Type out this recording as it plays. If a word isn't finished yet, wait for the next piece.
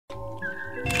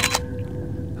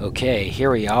Okay,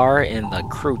 here we are in the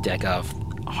crew deck of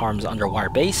H.A.R.M's underwater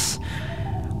base.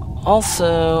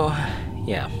 Also,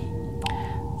 yeah.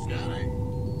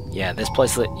 Yeah, this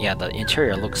place, yeah, the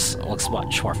interior looks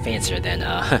much more fancier than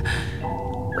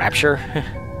Rapture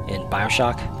in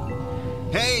BioShock.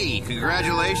 Hey,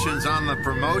 congratulations on the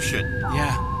promotion.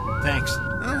 Yeah, thanks.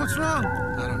 What's wrong?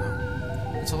 I don't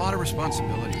know. It's a lot of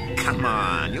responsibility. Come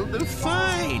on, you'll do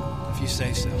fine. If you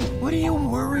say so. What are you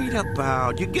worried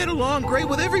about? You get along great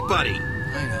with everybody.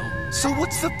 I know. So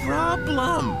what's the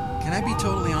problem? Can I be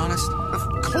totally honest? Of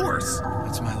course.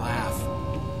 It's my laugh.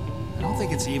 I don't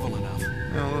think it's evil enough.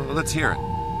 Well, let's hear it.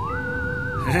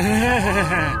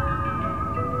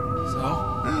 So?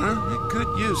 It could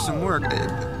use some work.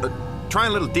 Try a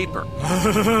little deeper.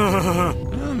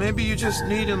 Maybe you just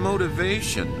need a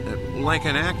motivation, like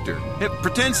an actor.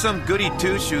 Pretend some goody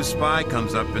two-shoes spy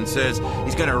comes up and says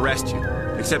he's gonna arrest you.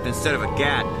 Except instead of a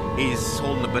gat, he's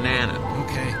holding a banana.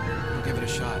 Okay, I'll give it a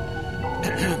shot.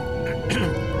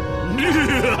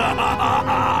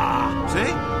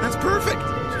 See? That's perfect.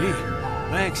 Gee,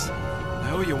 thanks.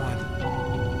 I owe you one.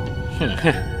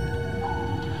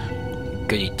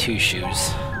 Goody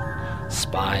two-shoes.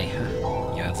 Spy.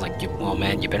 Yeah, it's like, well,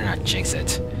 man, you better not jinx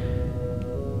it.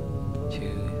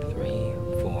 2, 3,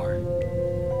 4.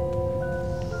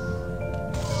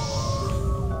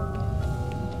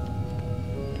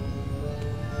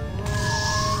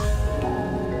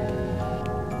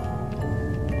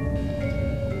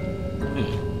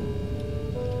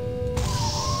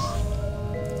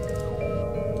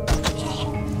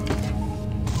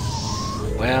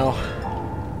 Well,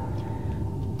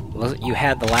 you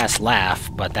had the last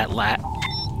laugh, but that laugh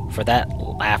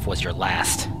was your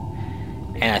last.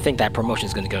 And I think that promotion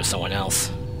is going to go to someone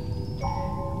else.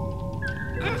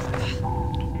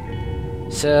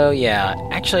 So yeah,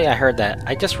 actually I heard that,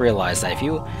 I just realized that if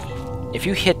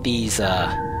you hit these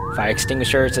fire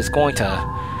extinguishers, on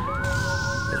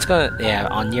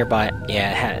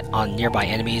nearby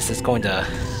enemies, it's going to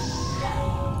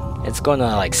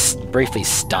like briefly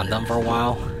stun them for a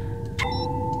while.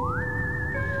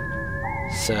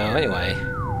 So anyway,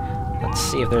 let's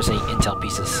see if there's any intel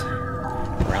pieces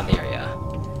around the area.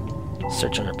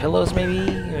 Search under pillows, maybe?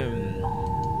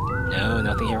 No,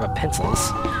 nothing here but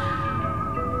pencils.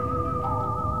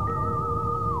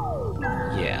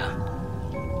 Yeah.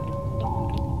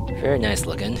 Very nice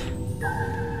looking.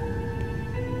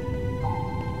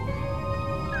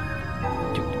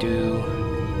 Doo-doo.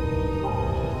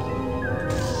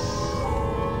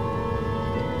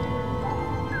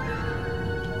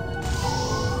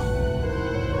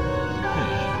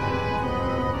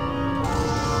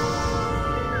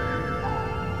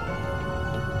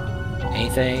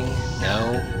 Anything?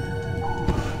 No.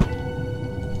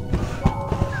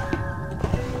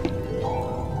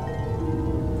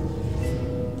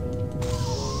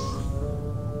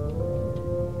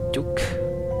 Duke.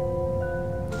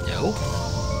 No.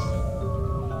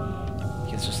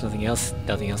 Guess there's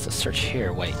nothing else to search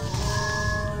here. Wait.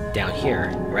 Down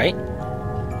here, right?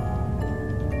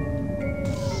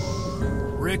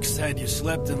 Rick said you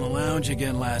slept in the lounge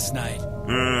again last night.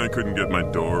 I couldn't get my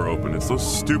door open. It's those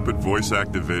stupid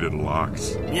voice-activated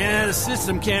locks. Yeah, the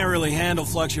system can't really handle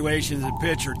fluctuations in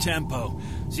pitch or tempo,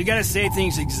 so you gotta say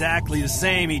things exactly the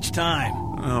same each time.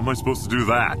 How am I supposed to do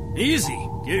that? Easy.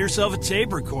 Get yourself a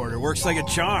tape recorder. Works like a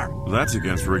charm. That's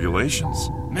against regulations.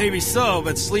 Maybe so,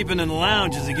 but sleeping in the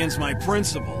lounge is against my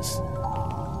principles.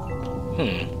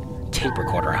 Tape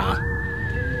recorder, huh?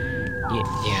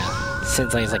 Yeah.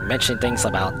 Since he's like mentioning things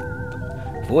about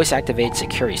voice-activated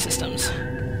security systems.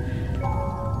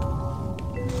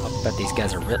 I bet these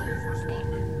guys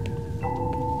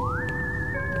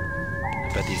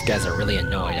are really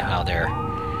annoyed how they're...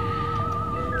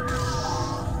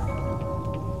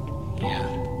 Yeah.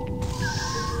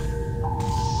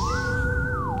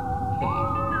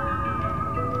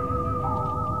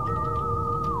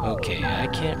 Okay, I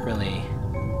can't really...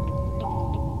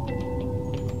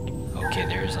 Okay,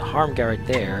 there's a H.A.R.M guy right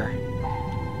there.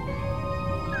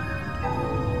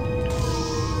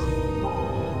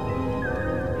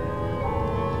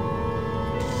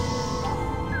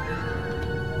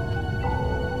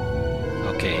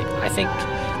 Okay, I think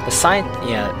the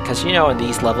because you know in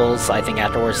these levels, I think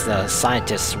afterwards the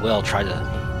scientists will try to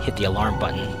hit the alarm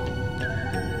button.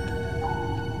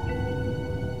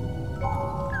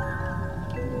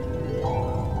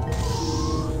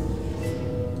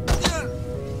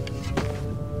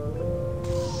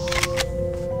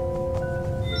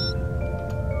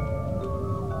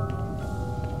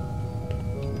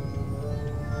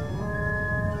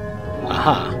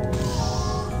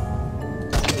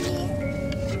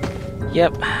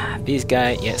 Yep, these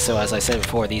guys. Yeah, so as I said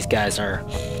before, these guys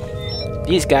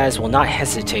will not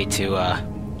hesitate to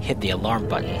hit the alarm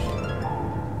button.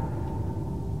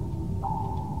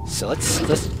 So let's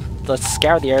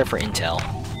scour the area for intel.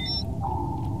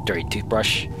 Dirty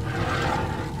toothbrush.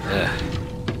 Ugh.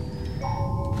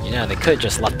 You know, they could have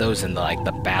just left those in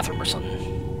the bathroom or something.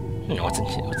 What's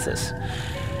this?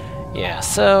 Yeah,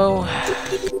 so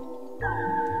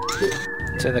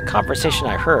the conversation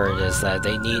I heard is that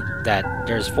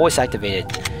there's voice-activated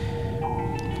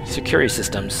security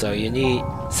systems, so you need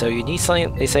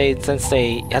something. They say since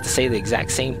they have to say the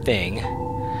exact same thing,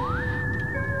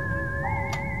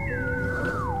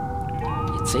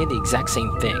 you'd say the exact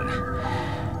same thing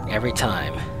every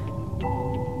time.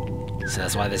 So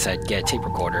that's why they said get a tape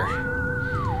recorder.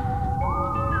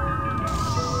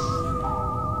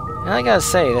 And I gotta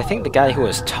say, I think the guy who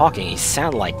was talking, he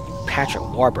sounded like Patrick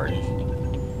Warburton.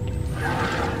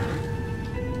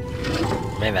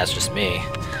 Maybe that's just me.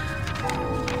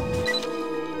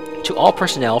 To all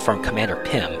personnel from Commander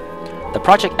Pym, the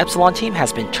Project Epsilon team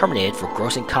has been terminated for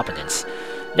gross incompetence.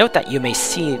 Note that you may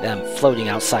see them floating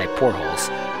outside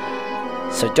portholes,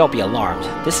 so don't be alarmed.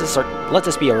 Let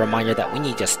this be a reminder that we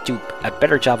need to do a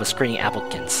better job of screening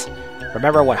applicants.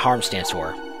 Remember what H.A.R.M stands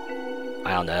for.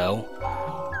 I don't know.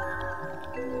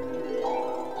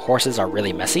 Horses are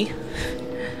really messy?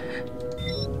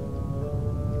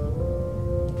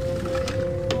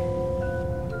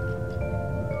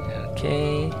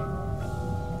 Okay.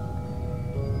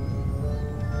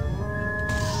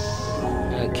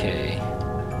 Okay.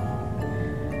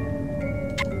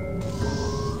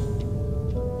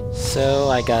 So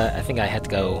I think I had to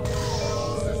go.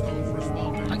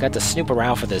 I got to snoop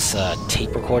around for this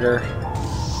tape recorder,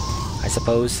 I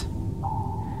suppose.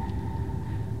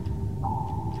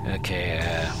 Okay,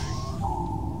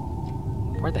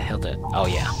 where the hell did... Oh,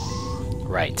 yeah.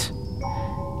 Right.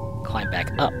 Climb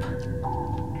back up.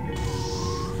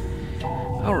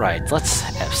 Alright, let's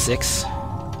F6.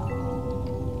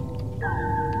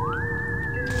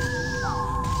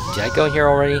 Did I go in here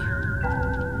already?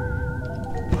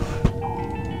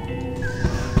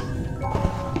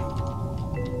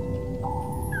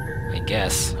 I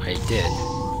guess I did.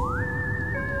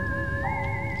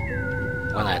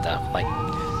 Well, I had to, like...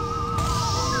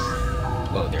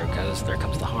 Whoa, there comes the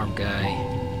H.A.R.M guy.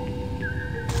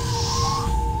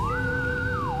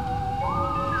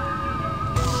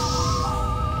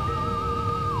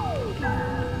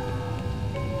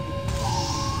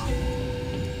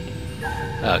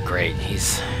 Oh, great,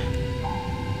 he's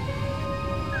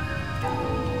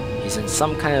in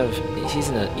some kind of...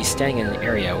 He's standing in an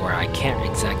area where I can't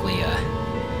exactly,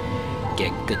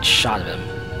 get a good shot of him.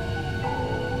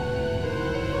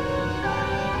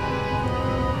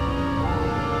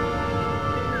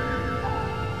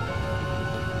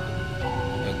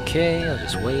 Okay, I'll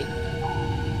just wait.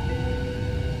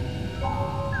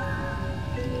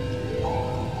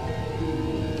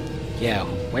 Yeah,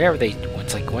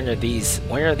 it's like when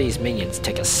these minions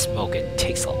take a smoke, it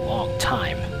takes a long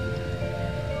time.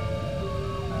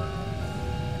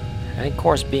 And of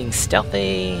course, being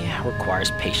stealthy requires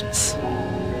patience.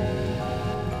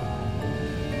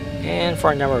 And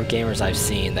for a number of gamers I've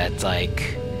seen, that's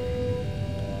like...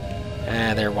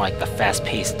 they're like the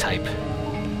fast-paced type.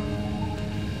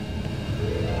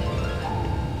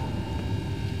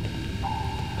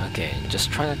 Okay, just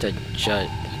try not to judge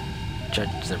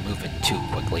their movement too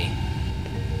quickly.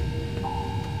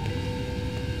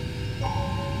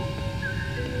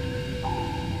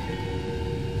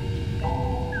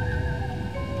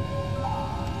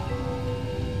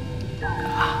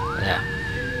 Yeah,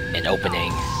 an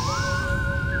opening.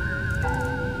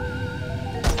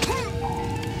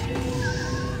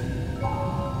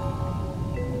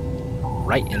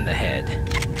 Right in the head.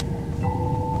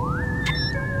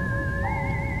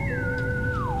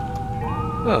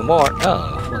 Oh, more.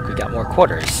 Oh, look, we got more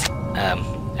quarters.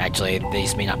 Actually,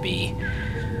 these may not be.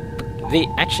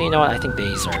 Actually, you know what? I think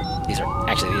these are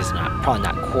not probably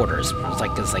not quarters. It's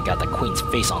like because they got the Queen's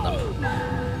face on them.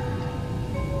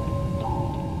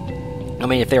 I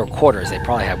mean, if they were quarters, they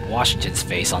probably have Washington's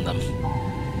face on them.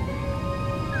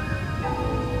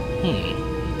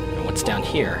 And what's down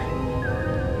here?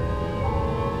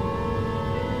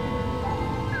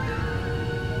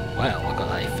 Wow, look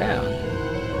what I found.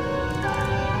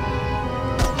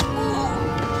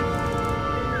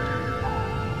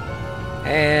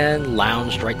 And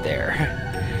lounged right there.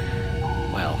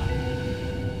 Well.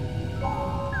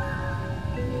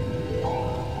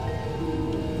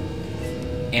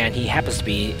 And he happens to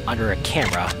be under a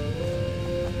camera,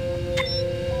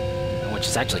 which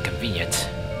is actually convenient.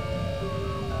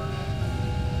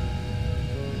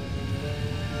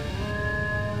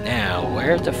 Now,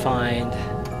 where to find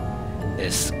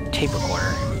this tape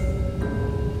recorder?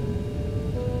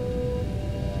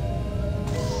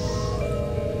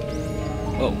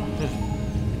 Oh.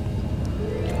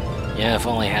 Yeah, if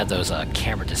only I had those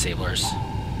camera disablers.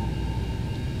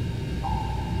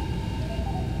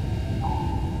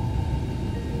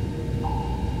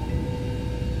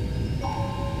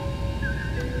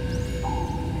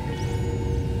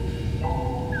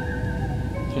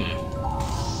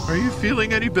 Are you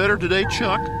feeling any better today,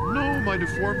 Chuck? No, my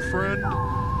deformed friend.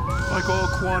 Like all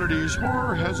quantities,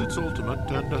 horror has its ultimate,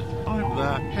 and I'm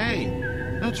that. Hey,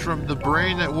 that's from The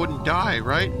Brain That Wouldn't Die,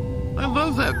 right? I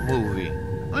love that movie.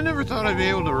 I never thought I'd be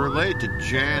able to relate to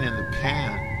Jan in the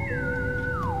Pan.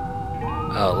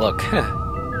 Oh, look.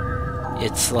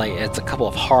 It's a couple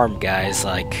of H.A.R.M guys,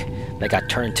 like, that got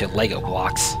turned into Lego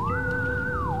blocks.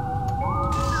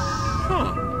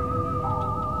 Huh.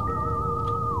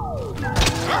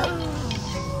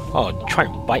 Oh, try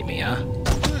and bite me, huh?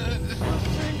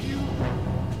 Thank you.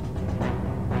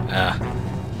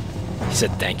 He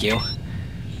said thank you.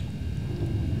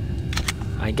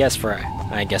 I guess for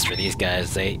these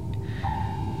guys, they...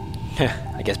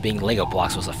 I guess being Lego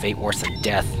blocks was a fate worse than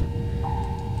death.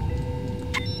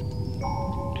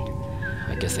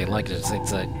 I guess they like it.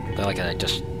 They like it.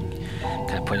 Just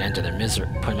kind of put an end to their misery,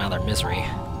 put them out of their misery.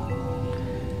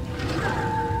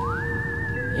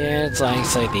 Yeah, it's like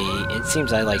it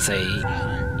seems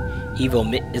evil.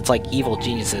 It's like evil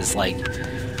geniuses like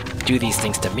do these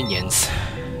things to minions.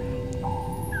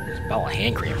 It's a bottle of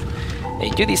hand cream. They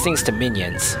do these things to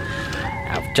minions,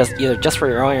 either just for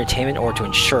your own entertainment or to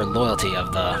ensure loyalty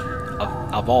of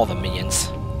all the minions.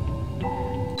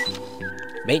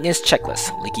 Maintenance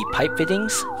checklist: leaky pipe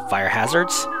fittings, fire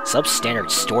hazards, substandard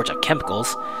storage of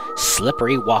chemicals,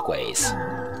 slippery walkways.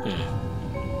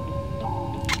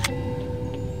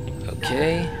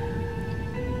 Okay.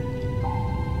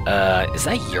 Is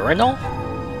that urinal?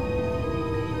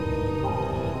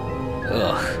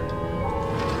 Ugh.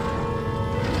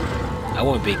 I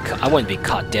wouldn't be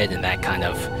caught dead in that kind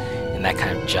of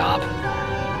job.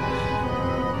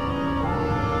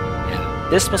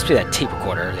 And this must be that tape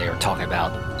recorder they were talking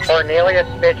about. Cornelius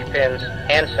Fidgepins,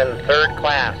 Ensign, 3rd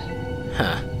class.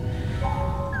 Huh.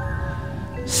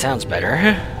 Sounds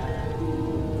better.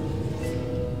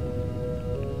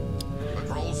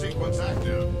 Control sequence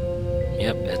active.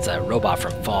 Yep, it's a robot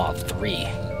from Fallout 3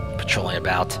 patrolling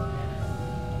about.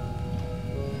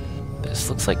 This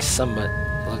looks like somebody's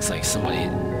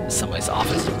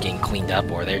office is getting cleaned up,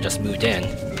 or they're just moved in.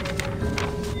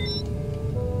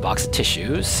 Box of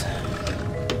tissues.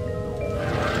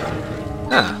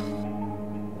 Huh.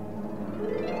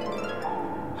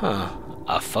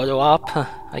 A photo op,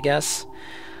 I guess.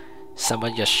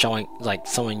 Somebody just showing, a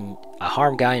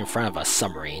H.A.R.M guy in front of a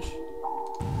submarine.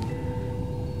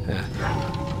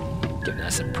 Giving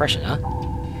us an impression, huh?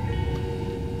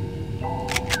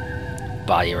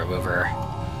 Body remover.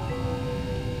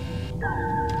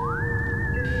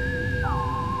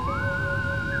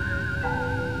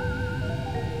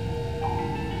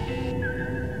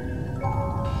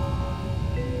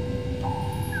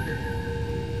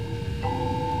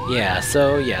 Yeah,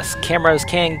 so yes, cameras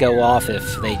can go off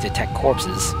if they detect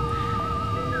corpses.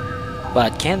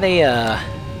 But can they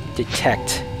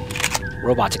detect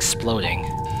robots exploding?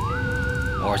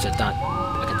 Or is it not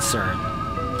a concern?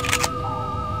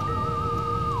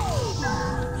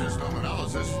 System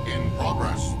analysis in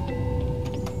progress.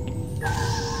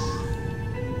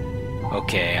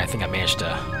 Okay, I think I managed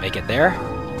to make it there.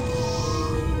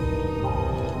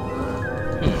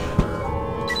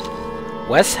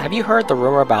 Wes, have you heard the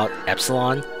rumor about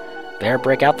Epsilon? Better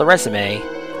break out the resume.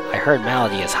 I heard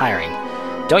Malady is hiring.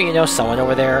 Don't you know someone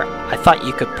over there? I thought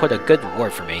you could put a good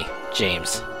word for me.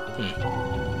 James.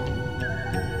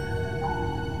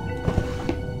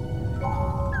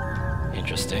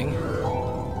 Interesting.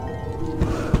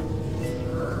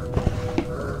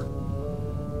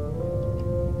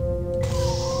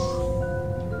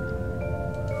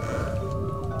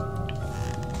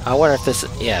 I wonder if this,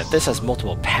 if this has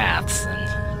multiple paths, then...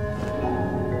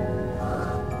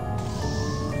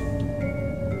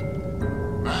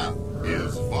 Math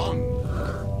is fun.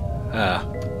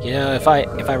 You know, if I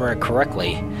remember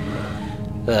correctly,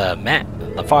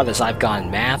 the farthest I've gone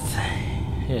in math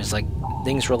is like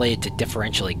things related to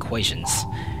differential equations.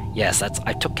 Yes,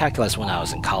 I took calculus when I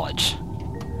was in college.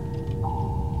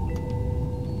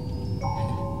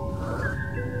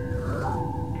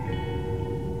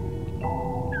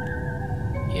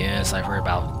 Yes, I've heard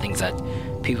about things that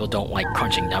people don't like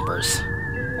crunching numbers,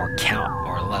 or count,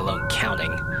 or let alone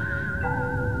counting.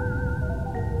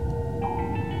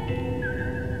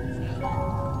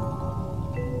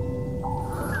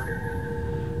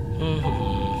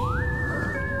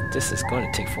 This is going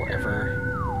to take forever.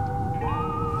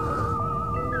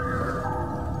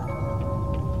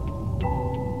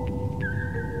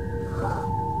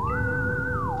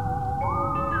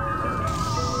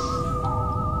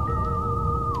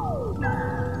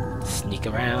 Sneak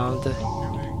around.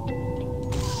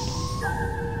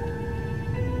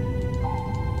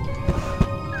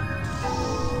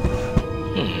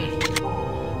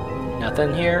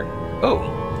 Nothing here.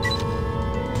 Oh!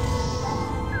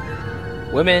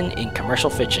 Women in commercial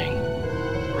fishing.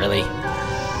 Really?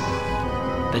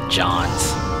 The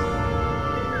Johns.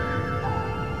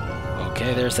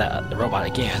 Okay, there's the robot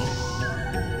again.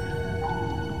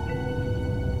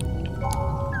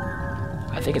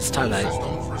 I think it's time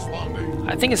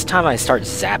I start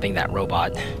zapping that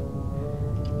robot.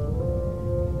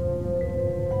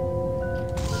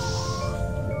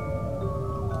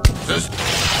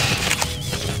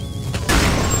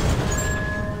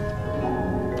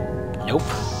 Nope.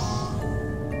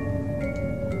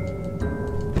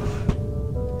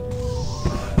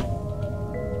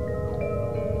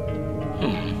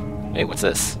 Hey, what's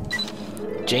this?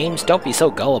 James, don't be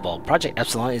so gullible. Project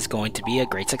Epsilon is going to be a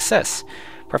great success.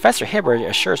 Professor Hibbert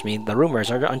assures me the rumors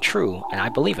are untrue, and I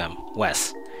believe him.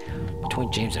 Wes.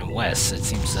 Between James and Wes, it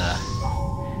seems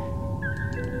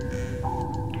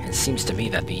to me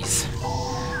that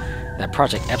that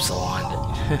Project Epsilon.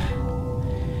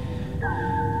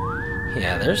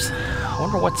 Yeah, I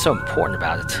wonder what's so important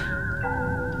about it.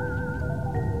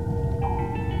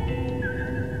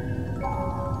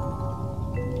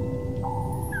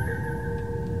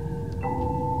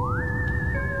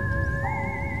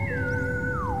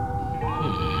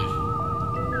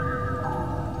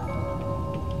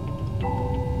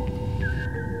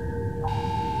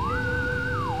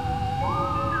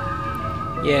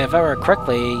 Yeah, if I remember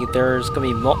correctly, there's gonna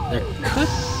be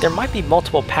there might be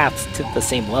multiple paths to the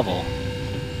same level.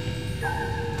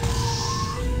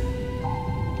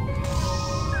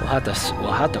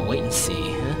 We'll have to wait and see.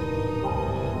 Huh?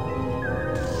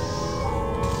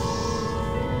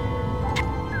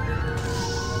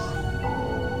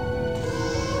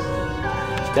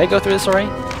 Did I go through this already?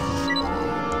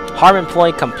 H.A.R.M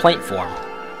employee complaint form.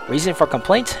 Reason for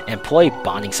complaint? Employee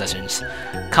bonding sessions.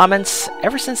 Comments: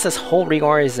 ever since this whole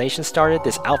reorganization started,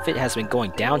 this outfit has been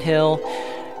going downhill.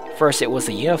 First it was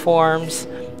the uniforms,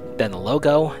 then the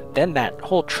logo, then that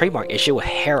whole trademark issue with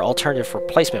hair alternative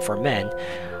replacement for men,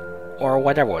 or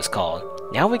whatever it was called.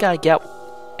 Now we gotta get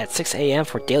up at 6 a.m.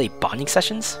 for daily bonding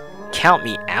sessions? Count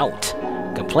me out.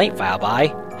 Complaint filed by...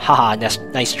 Haha,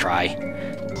 nice try.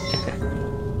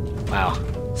 Wow.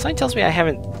 Something tells me I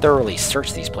haven't thoroughly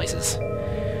searched these places.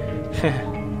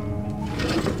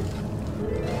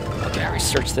 Okay, I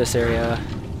researched this area.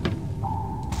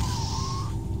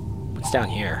 What's down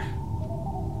here?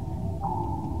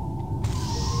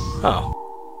 Oh.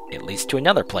 It leads to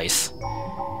another place.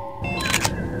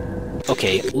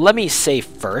 Okay, let me save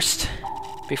first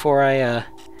before I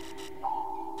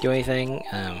do anything.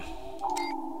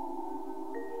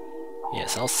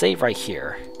 Yes, I'll save right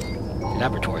here.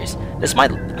 Laboratories. This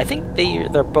might. I think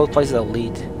they're both places that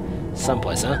lead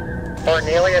someplace, huh?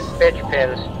 Cornelius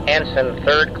Fitchpins, Ensign,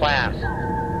 3rd class.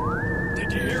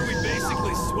 Did you hear we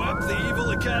basically swept the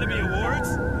Evil Academy Awards?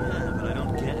 Yeah, but I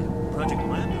don't get it. Project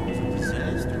Lambda was a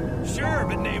disaster. Sure,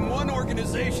 but name one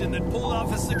organization that pulled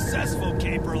off a successful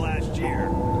caper last year.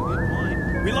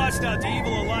 We lost out to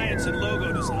Evil Alliance in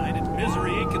logo design and Misery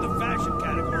Inc. in the fashion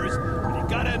categories, but you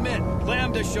gotta admit,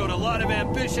 Lambda showed a lot of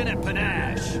ambition and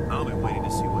panache. I'll be waiting to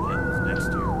see what happens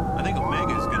next year. I think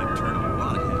Omega is gonna turn a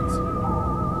lot of heads.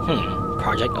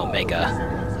 Project Omega.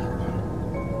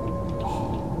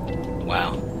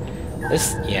 Wow. I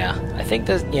think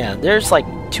there's like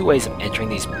two ways of entering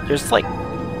these. There's like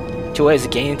two ways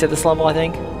of getting into this level, I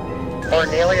think.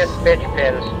 Cornelius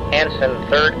Fitchpins, Ensign,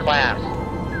 3rd class.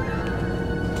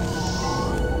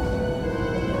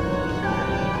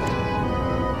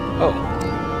 Oh.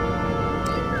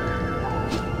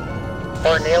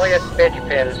 Cornelius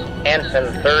Fitchpins, Ensign,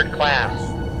 3rd class.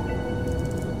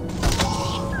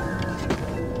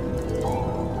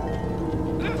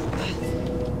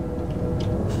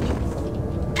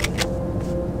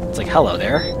 It's like, hello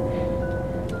there.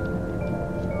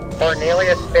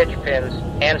 Cornelius Fitchpins,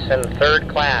 Ensign, 3rd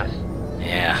class.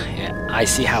 Yeah, I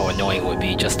see how annoying it would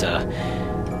be just to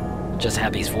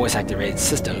have these voice-activated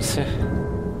systems.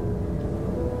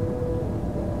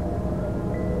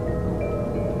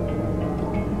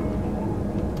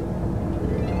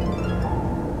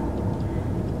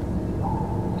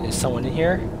 Is someone in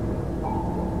here?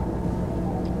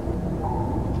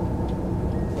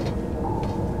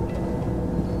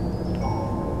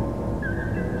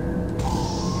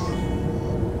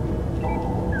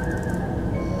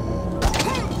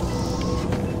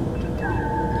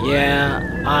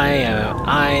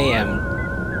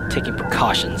 taking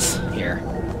precautions here.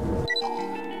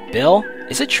 Bill,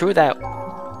 is it true that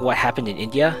what happened in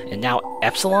India and now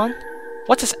Epsilon?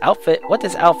 What this outfit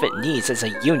needs is a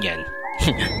union.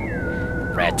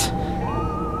 Ret.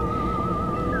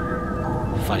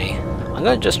 Funny. I'm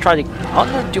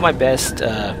gonna do my best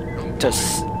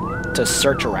to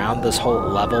search around this whole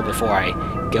level before I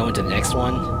go into the next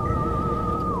one.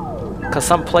 Cause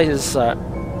some places,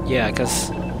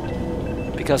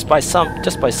 because by some,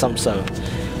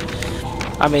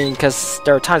 I mean, because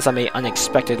there are times I may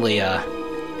unexpectedly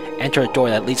enter a door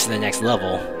that leads to the next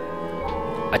level.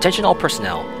 Attention all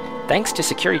personnel. Thanks to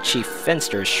Security Chief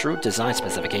Finster's shrewd design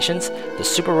specifications, the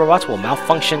super robots will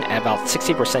malfunction at about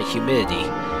 60% humidity.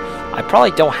 I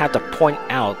probably don't have to point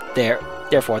out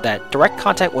therefore that direct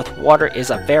contact with water is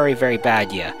a very, very bad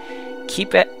idea.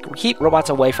 Keep robots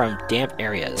away from damp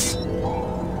areas.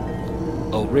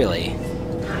 Oh, really?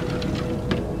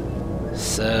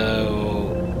 So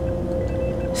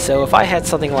if I had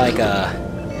something like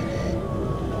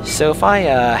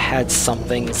had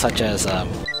something such as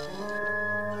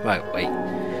wait.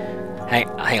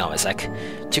 Hang on a sec.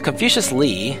 To Confucius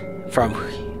Lee from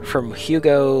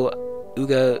Ugo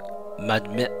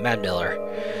Madmiller.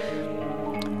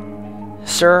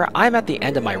 Sir, I'm at the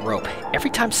end of my rope. Every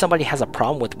time somebody has a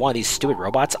problem with one of these stupid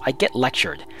robots, I get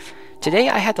lectured. Today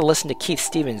I had to listen to Keith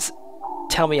Stevens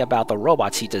tell me about the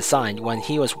robots he designed when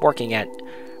he was working at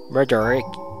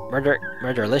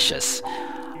Murderlicious.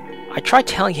 I tried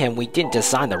telling him we didn't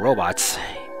design the robots,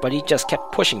 but he just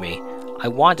kept pushing me. I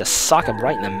wanted to sock him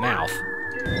right in the mouth.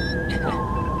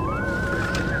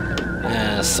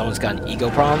 Someone's got an ego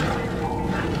problem?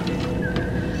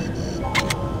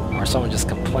 Or someone just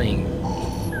complaining.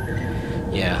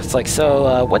 Yeah, it's like,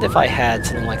 so, what if I had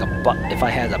something like if I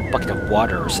had a bucket of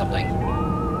water or something?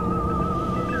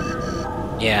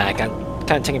 Yeah, I kind of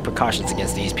taking precautions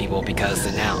against these people because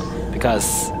they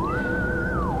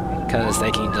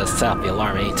can just set off the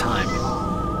alarm at any time.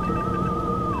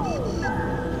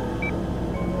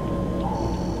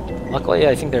 Luckily,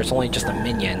 I think there's only just a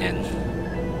minion and...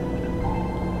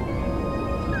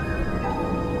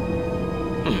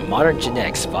 Modern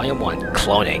Genetics, Volume 1,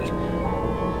 Cloning.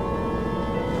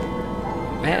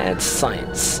 Mad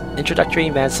Science. Introductory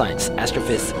Mad Science,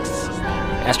 Astrophysics.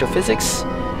 Astrophysics,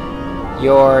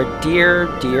 your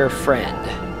dear friend.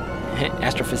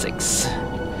 Astrophysics.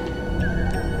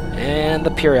 And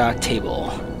the periodic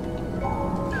table.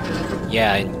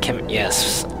 Yeah,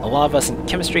 yes, a lot of us in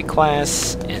chemistry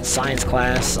class and science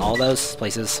class, all those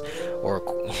places, or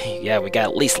yeah, we got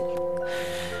at least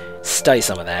study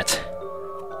some of that.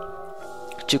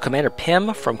 To Commander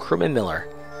Pym from Crewman Miller.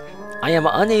 I am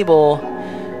unable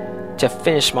to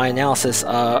finish my analysis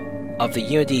of the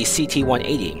Unity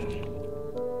CT-180.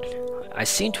 I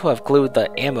seem to have glued the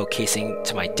ammo casing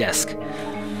to my desk.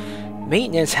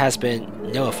 Maintenance has been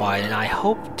notified, and I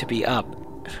hope to be up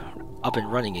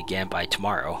and running again by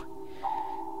tomorrow.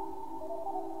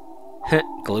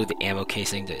 Glue the ammo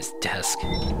casing to his desk.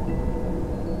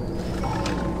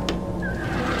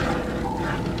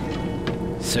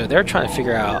 So they're trying to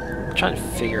figure out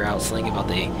something about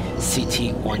the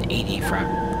CT-180 from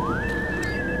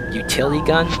utility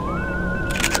gun.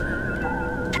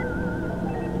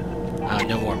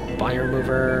 No more body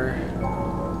remover.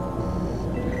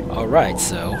 Alright,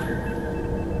 so...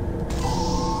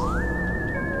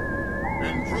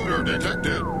 Intruder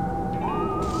detected.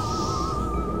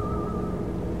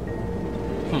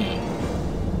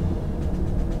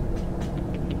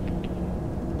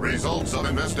 Results of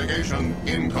investigation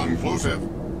inconclusive.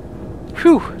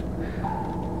 Whew!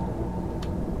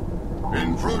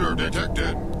 Intruder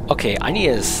detected. Okay, I need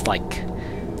to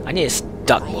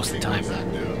duck most of the time.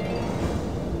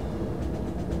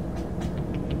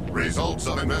 Results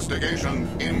of investigation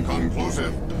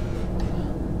inconclusive.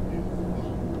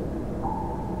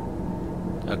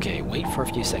 Okay, wait for a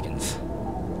few seconds.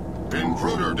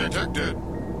 Intruder detected.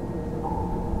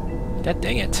 God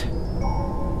dang it.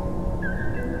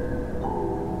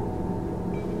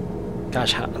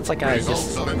 Gosh, it's like I Results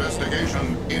just of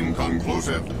investigation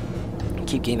inconclusive.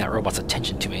 keep getting that robot's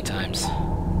attention too many times.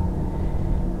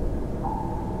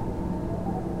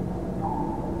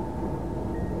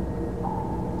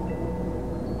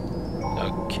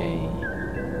 Okay.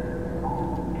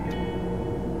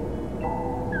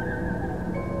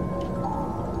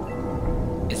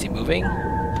 Is he moving?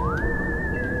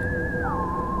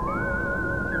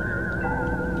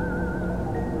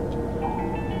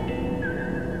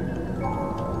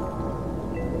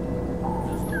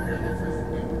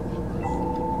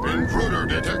 Intruder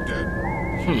detected.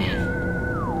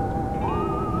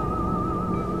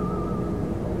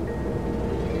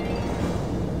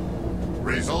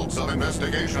 Results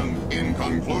Investigation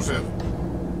inconclusive.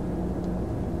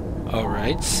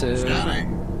 Alright, so...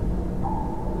 Scanning.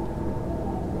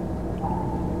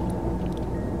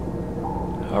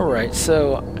 Alright,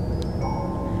 so...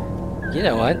 You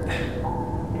know what?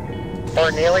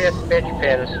 Cornelius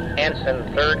Fidgepins,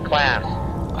 Ensign, 3rd class.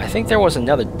 I think there was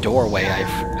another doorway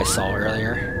I saw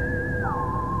earlier.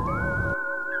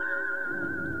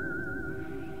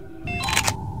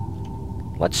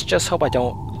 Let's just hope I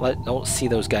don't see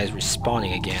those guys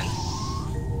respawning again.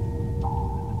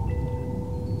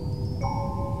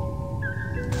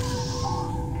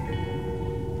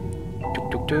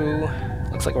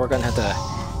 Looks like we're gonna have to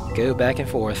go back and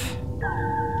forth.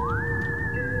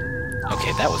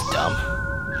 Okay, that was dumb.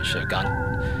 Should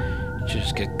have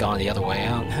just gone the other way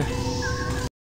out.